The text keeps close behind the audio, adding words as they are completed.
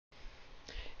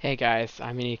Hey guys,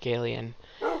 I'm Unique Alien,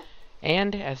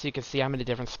 and as you can see, I'm in a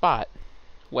different spot.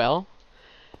 Well,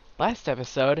 last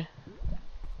episode,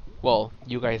 well,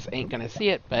 you guys ain't gonna see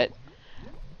it, but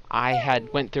I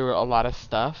had went through a lot of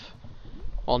stuff.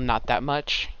 Well, not that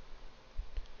much,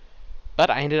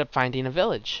 but I ended up finding a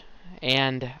village,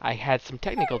 and I had some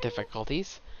technical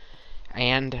difficulties,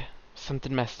 and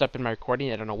something messed up in my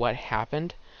recording. I don't know what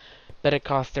happened, but it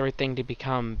caused everything to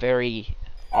become very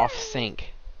off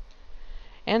sync.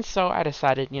 And so I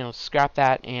decided, scrap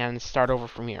that and start over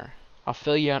from here. I'll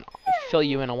fill you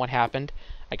in on what happened.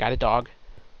 I got a dog.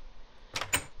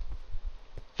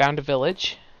 Found a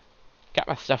village. Got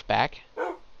my stuff back.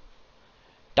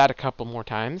 Died a couple more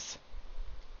times.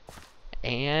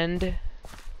 And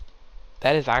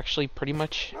that is actually pretty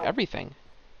much everything.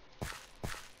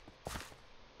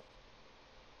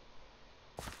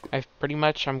 I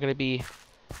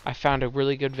found a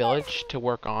really good village to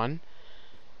work on.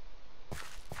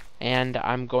 And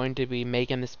I'm going to be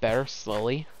making this better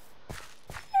slowly.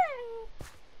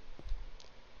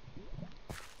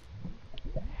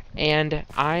 And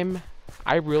I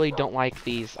really don't like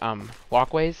these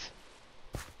walkways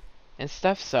and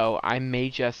stuff, so I may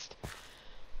just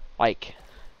like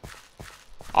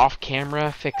off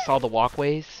camera fix all the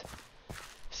walkways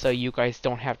so you guys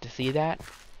don't have to see that.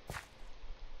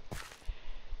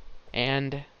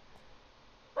 And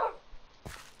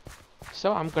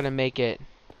so I'm gonna make it.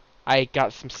 I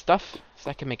got some stuff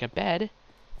so I can make a bed,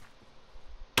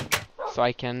 so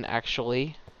I can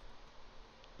actually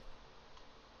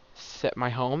set my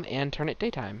home and turn it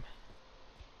daytime.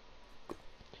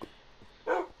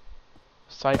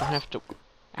 So I don't have to...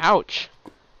 Ouch!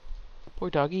 Poor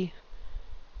doggy.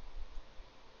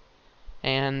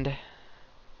 And...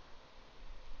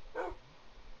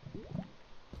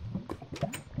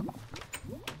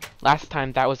 last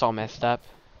time that was all messed up,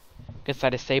 because I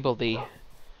disabled the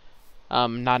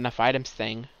not enough items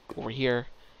thing over here,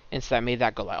 and so that made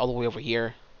that go all the way over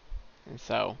here. And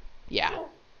so, yeah.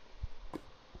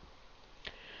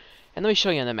 And let me show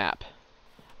you on the map.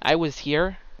 I was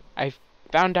here. I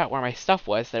found out where my stuff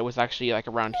was, that it was actually like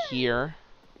around here.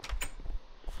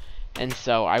 And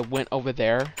so I went over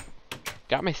there,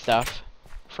 got my stuff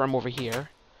from over here.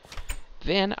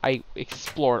 Then I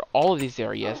explored all of these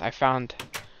areas. I found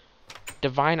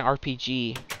Divine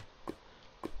RPG.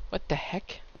 What the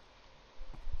heck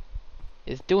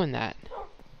is doing that?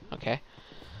 Okay.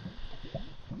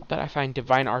 But I find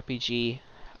Divine RPG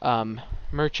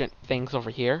merchant things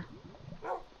over here.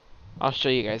 I'll show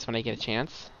you guys when I get a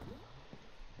chance.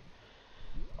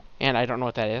 And I don't know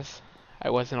what that is. I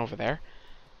wasn't over there.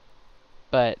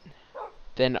 But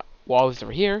then while I was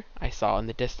over here, I saw in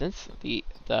the distance the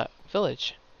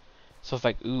village. So I was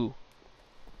like, ooh.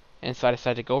 And so I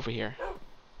decided to go over here.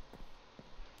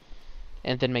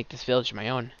 And then make this village my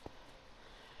own.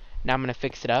 Now I'm going to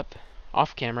fix it up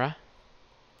off camera.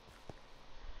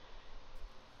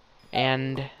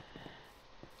 And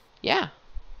yeah,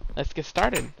 let's get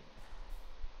started.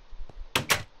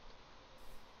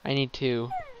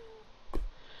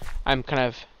 I'm kind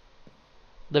of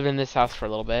living in this house for a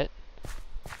little bit.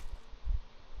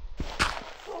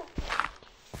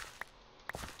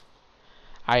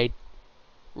 I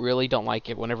really don't like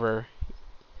it whenever...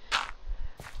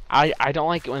 I don't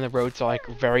like it when the roads are like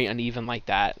very uneven like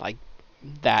that.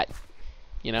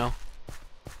 You know?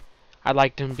 I'd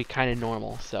like them to be kind of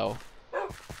normal, so...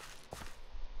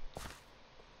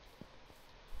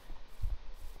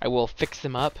 I will fix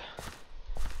them up.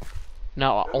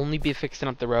 Now I'll only be fixing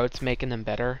up the roads, making them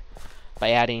better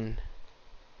by adding...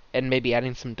 and maybe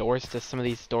adding some doors to some of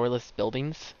these doorless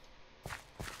buildings.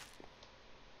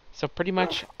 So pretty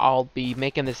much I'll be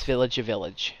making this village a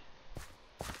village.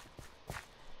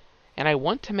 And I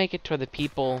want to make it to where the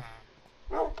people,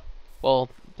 well,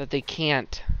 that they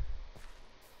can't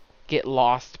get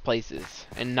lost places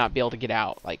and not be able to get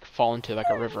out, like fall into like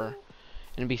a river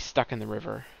and be stuck in the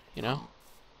river, you know?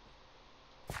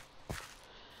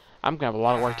 I'm gonna have a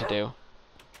lot of work to do.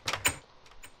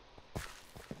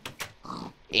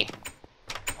 Eh.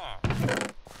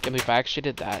 Can't believe I actually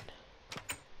did that.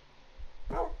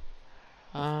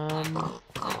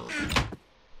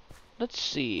 Let's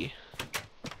see.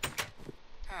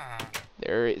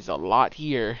 There is a lot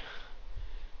here.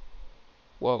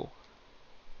 Whoa.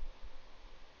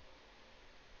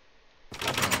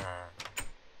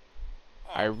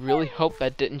 I really hope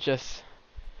that didn't just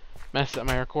mess up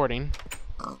my recording.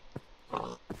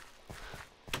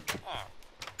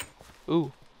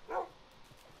 Ooh.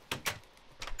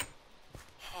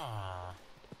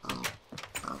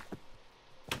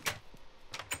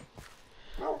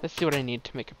 Let's see what I need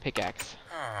to make a pickaxe.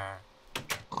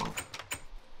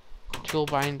 tool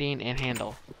binding, and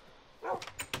handle.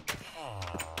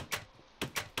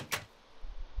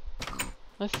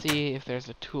 Let's see if there's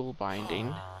a tool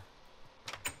binding.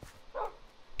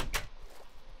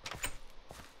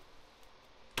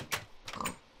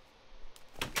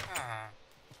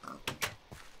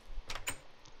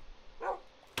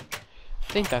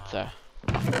 I think that's a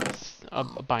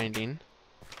binding.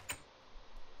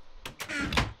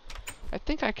 I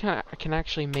think I can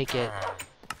actually make it.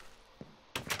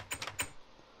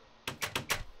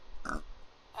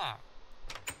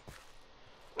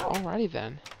 Alrighty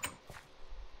then.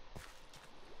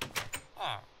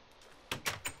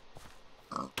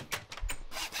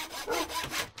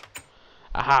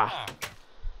 Aha!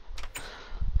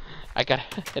 I got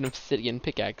an obsidian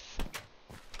pickaxe.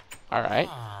 Alright.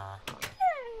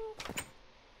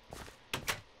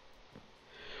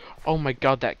 Oh my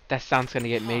god, that sound's gonna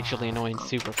get majorly annoying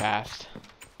super fast.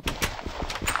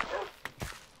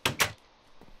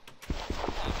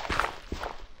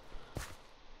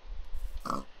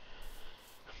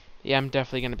 Yeah, I'm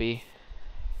definitely gonna be.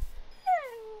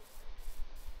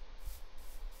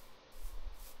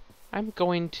 I'm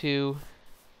going to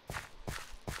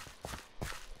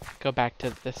go back to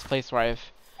this place where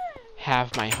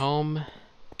have my home,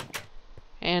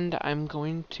 and I'm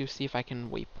going to see if I can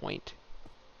waypoint.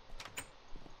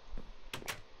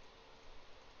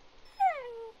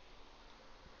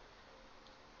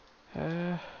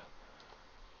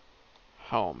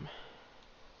 Home.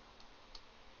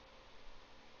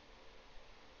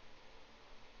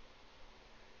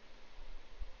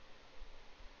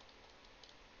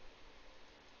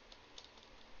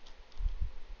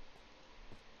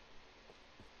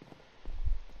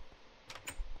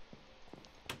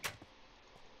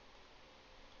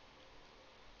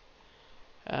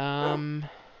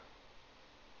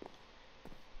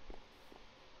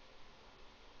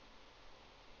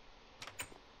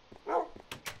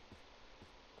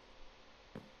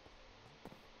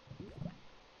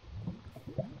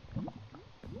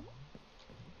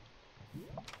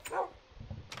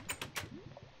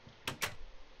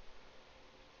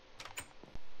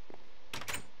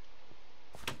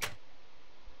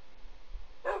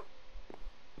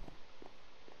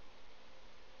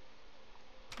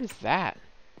 What is that?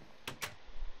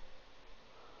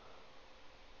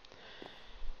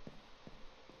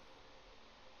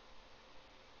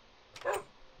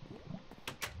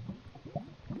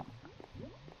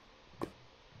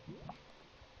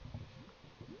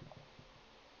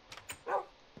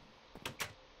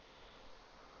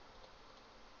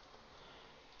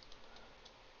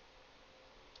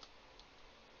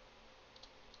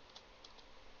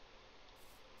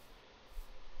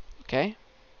 Okay.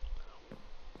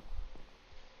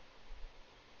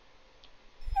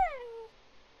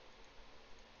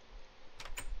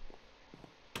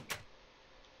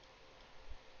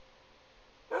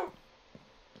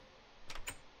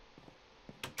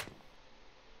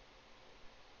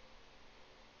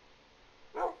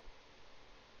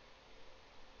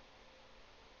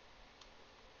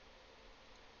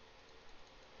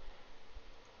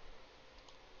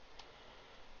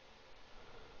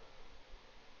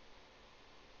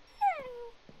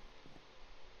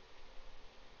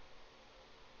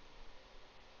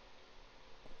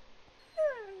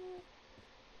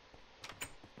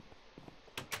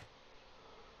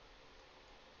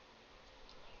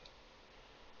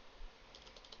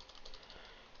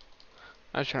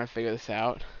 I was trying to figure this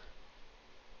out.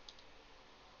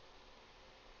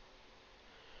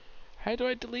 How do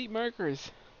I delete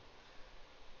markers?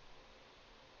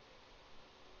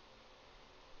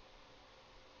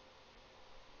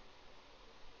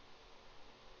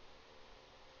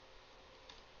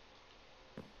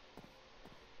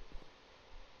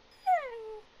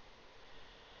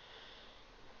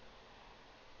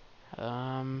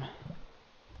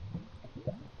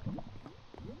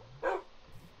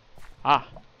 Ah.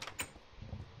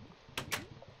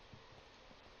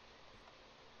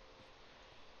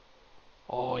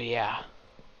 Oh yeah.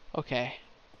 Okay.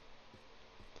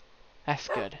 That's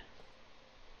good.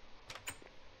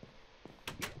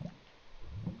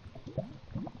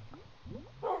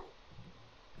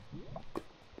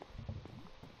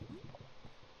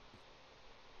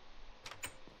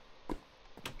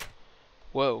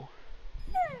 Whoa.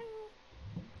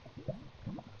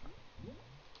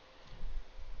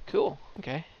 Cool.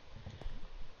 Okay.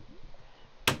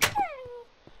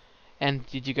 And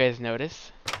did you guys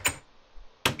notice?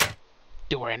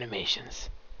 Door animations.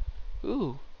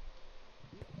 Ooh.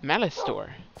 Malice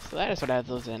door. So that is what I have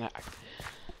those in.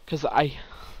 Because I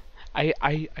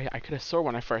could have swore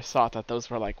when I first saw it that those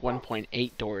were like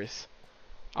 1.8 doors.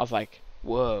 I was like,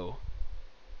 whoa.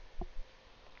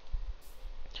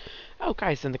 Oh,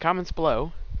 guys, in the comments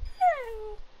below,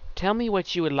 tell me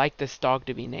what you would like this dog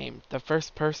to be named. The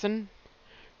first person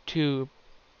to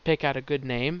pick out a good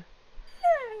name,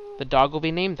 the dog will be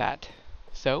named that.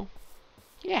 So,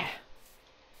 yeah.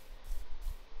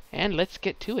 And let's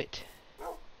get to it.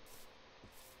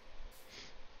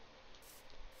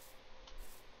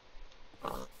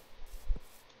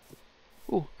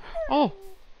 Ooh. Oh!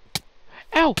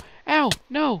 Ow! Ow!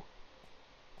 No!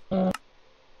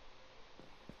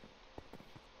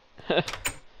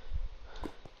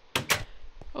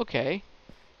 Okay.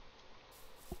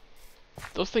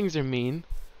 Those things are mean.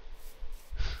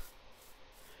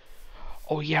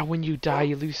 Oh yeah, when you die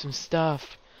you lose some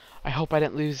stuff. I hope I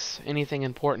didn't lose anything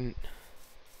important.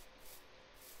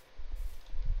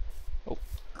 Oh.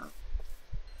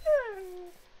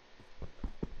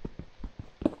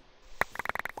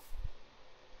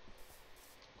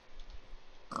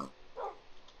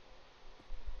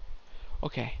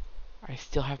 Okay. I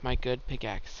still have my good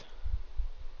pickaxe.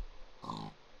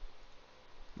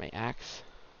 My axe.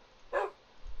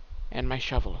 And my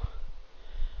shovel.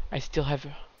 I still have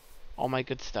all my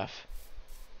good stuff.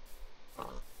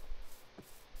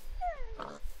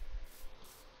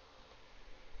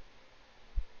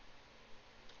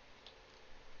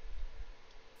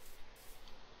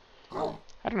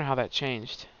 I don't know how that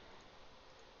changed.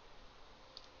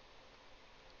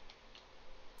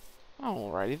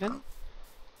 Alrighty then.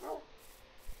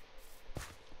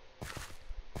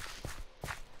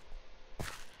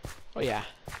 Oh yeah.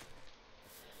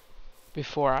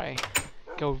 Before I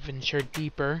go venture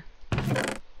deeper,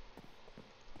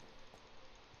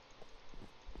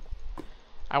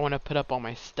 I want to put up all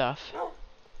my stuff.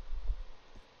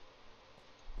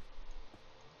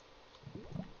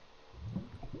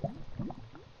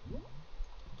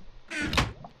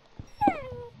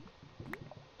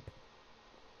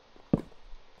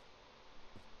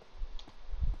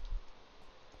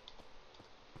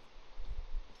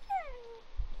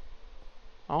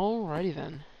 Alrighty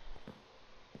then.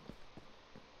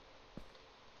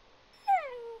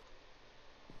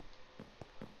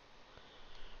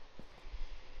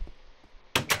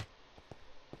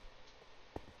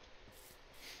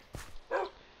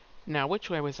 Now, which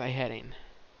way was I heading?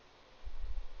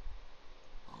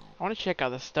 I want to check out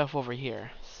the stuff over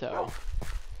here, so...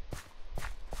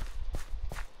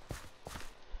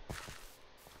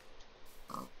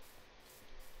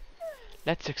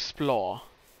 let's explore.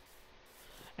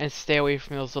 And stay away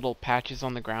from those little patches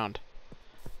on the ground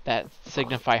that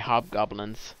signify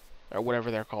hobgoblins, or whatever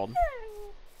they're called.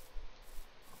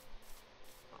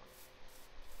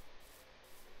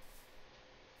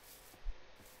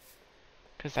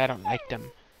 Because I don't like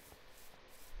them.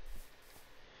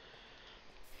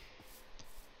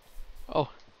 Oh,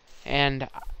 and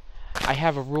I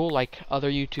have a rule like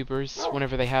other YouTubers,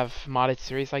 whenever they have modded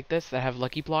series like this that have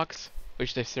lucky blocks,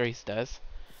 which this series does.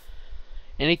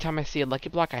 Anytime I see a lucky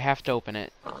block, I have to open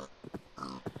it.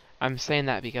 I'm saying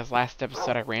that because last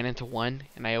episode I ran into one,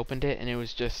 and I opened it, and it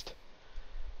was just...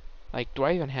 like, do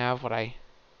I even have what I...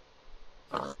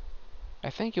 I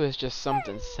think it was just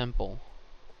something simple.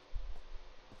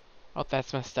 Oh,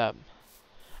 that's messed up.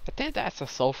 I think that's a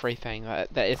sulfury thing that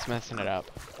it's messing it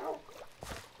up.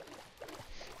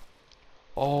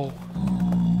 Oh.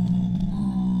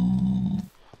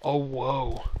 Oh,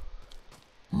 whoa.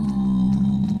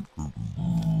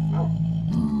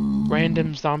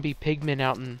 Random zombie pigmen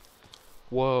out in...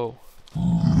 Whoa.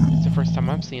 It's the first time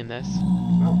I'm seeing this.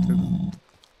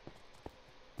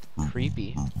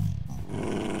 Creepy.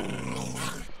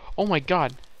 Oh my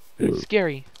god. It's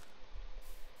scary.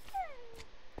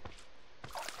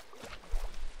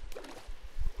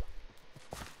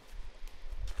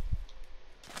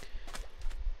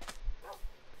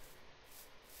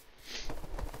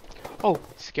 Oh,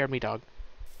 scared me, dog.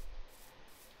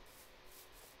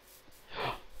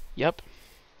 Yep.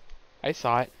 I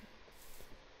saw it.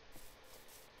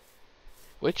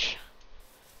 Which,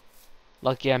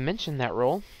 lucky I mentioned that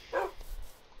roll.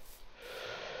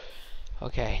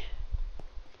 Okay.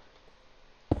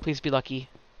 Please be lucky.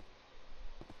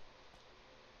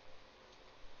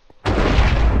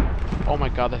 Oh my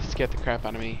god, that scared the crap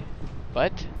out of me.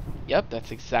 But, yep,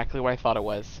 that's exactly what I thought it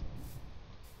was.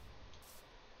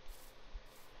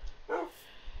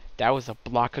 That was a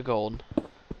block of gold.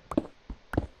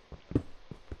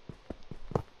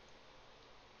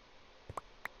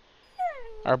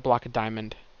 Or a block of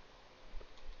diamond.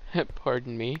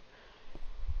 Pardon me.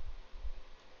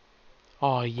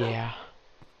 Oh yeah.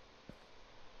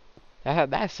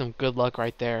 That's some good luck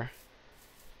right there.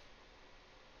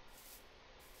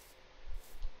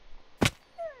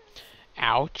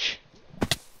 Ouch.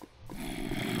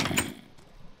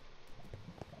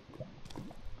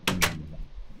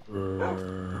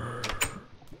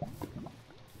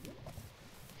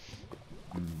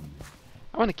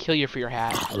 want to kill you for your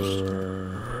hat.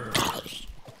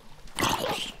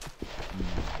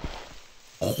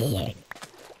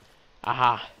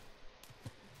 Aha.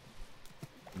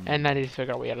 And I need to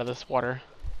figure out a way out of this water.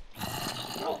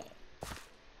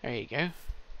 There you go.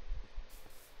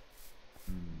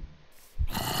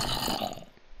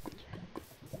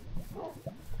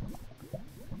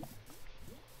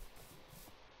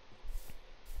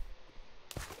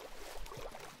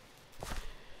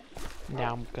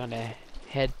 Now I'm gonna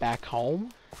head back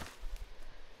home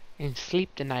and sleep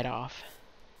the night off.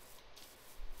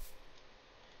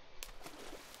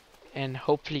 And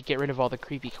hopefully get rid of all the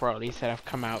creepy crawlies that have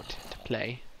come out to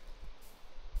play.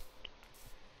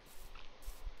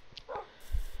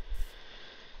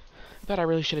 But I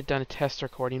really should have done a test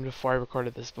recording before I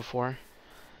recorded this before.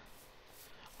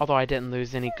 Although I didn't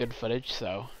lose any good footage,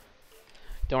 so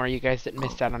don't worry, you guys didn't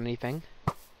miss out on anything.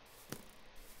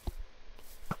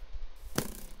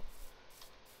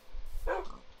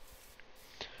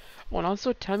 Oh, and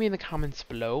also tell me in the comments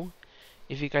below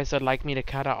if you guys would like me to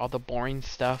cut out all the boring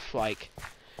stuff, like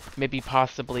maybe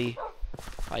possibly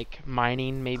like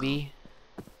mining maybe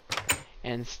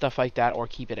and stuff like that, or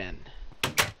keep it in.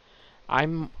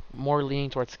 I'm more leaning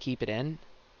towards keep it in,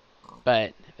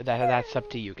 but that's up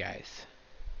to you guys.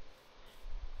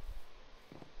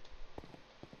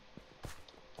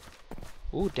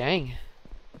 Ooh, dang.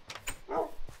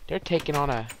 They're taking on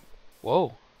a...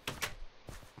 Whoa.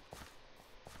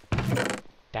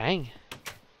 Dang.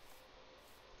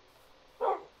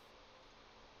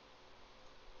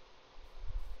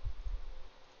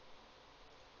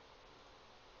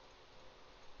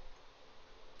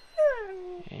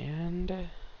 And...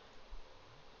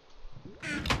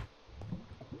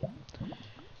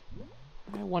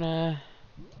 I wanna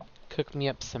cook me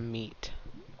up some meat.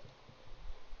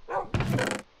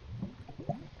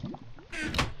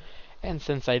 And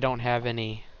since I don't have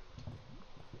any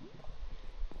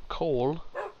coal,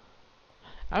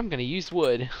 I'm gonna use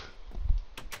wood.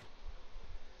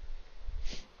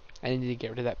 I need to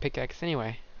get rid of that pickaxe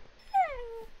anyway.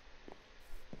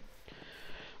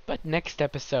 But next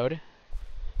episode,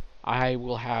 I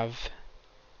will have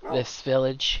this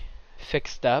village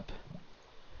fixed up,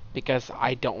 because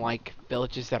I don't like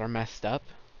villages that are messed up.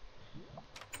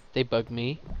 They bug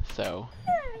me, so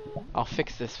I'll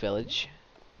fix this village.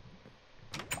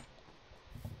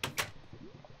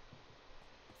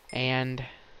 And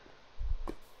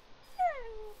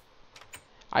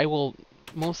I will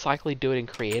most likely do it in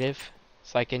creative,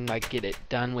 so I can like get it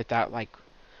done without like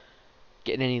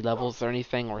getting any levels or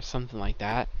anything or something like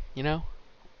that, you know?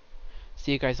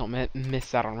 So you guys don't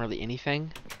miss out on really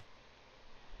anything.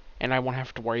 And I won't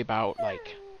have to worry about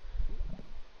like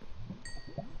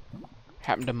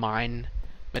having to mine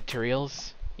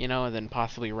materials, you know, and then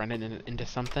possibly run it into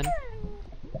something.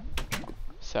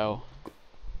 So,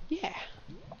 yeah.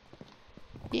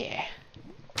 Yeah.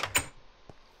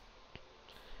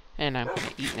 And I'm gonna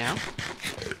eat now.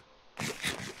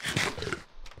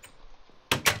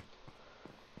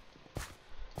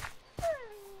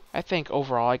 I think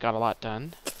overall I got a lot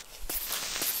done.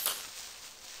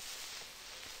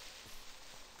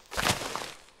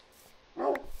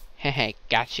 Hehe,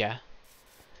 gotcha.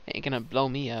 Ain't gonna blow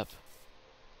me up.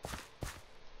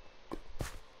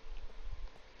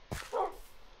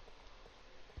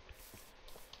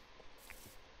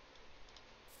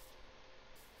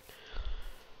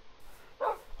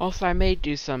 Also, I may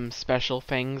do some special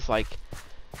things, like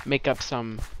make up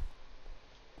some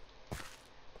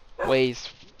ways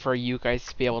for you guys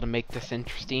to be able to make this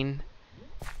interesting.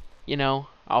 You know,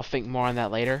 I'll think more on that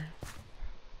later.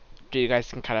 So you guys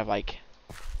can kind of like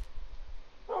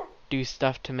do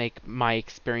stuff to make my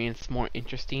experience more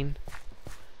interesting.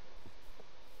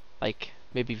 Like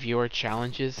maybe viewer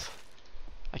challenges.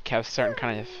 Like have certain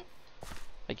kind of,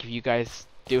 like if you guys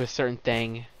do a certain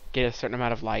thing, get a certain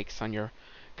amount of likes on your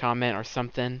comment or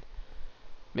something,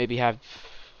 maybe have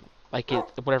like it,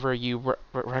 whatever you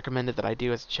recommended that I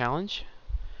do as a challenge,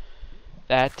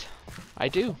 that I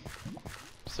do.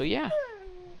 So yeah,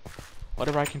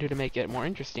 whatever I can do to make it more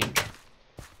interesting.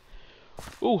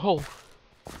 Ooh, hole.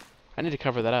 I need to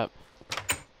cover that up.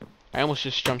 I almost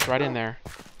just jumped right in there.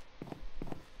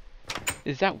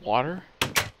 Is that water?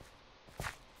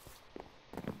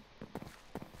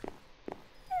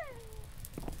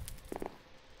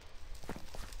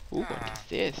 Ooh, what is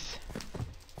this?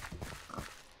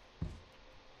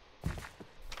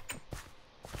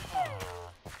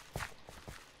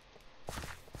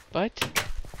 But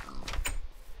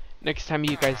next time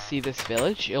you guys see this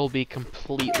village, it'll be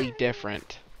completely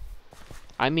different.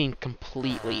 I mean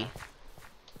completely.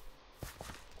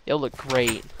 It'll look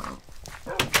great.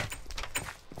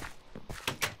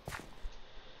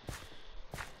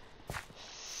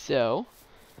 So,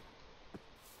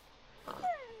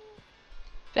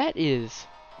 that is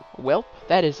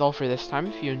all for this time.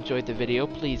 If you enjoyed the video,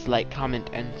 please like, comment,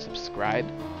 and subscribe.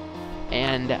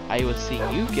 And I will see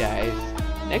you guys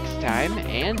next time,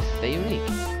 and stay unique.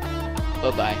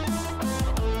 Bye-bye.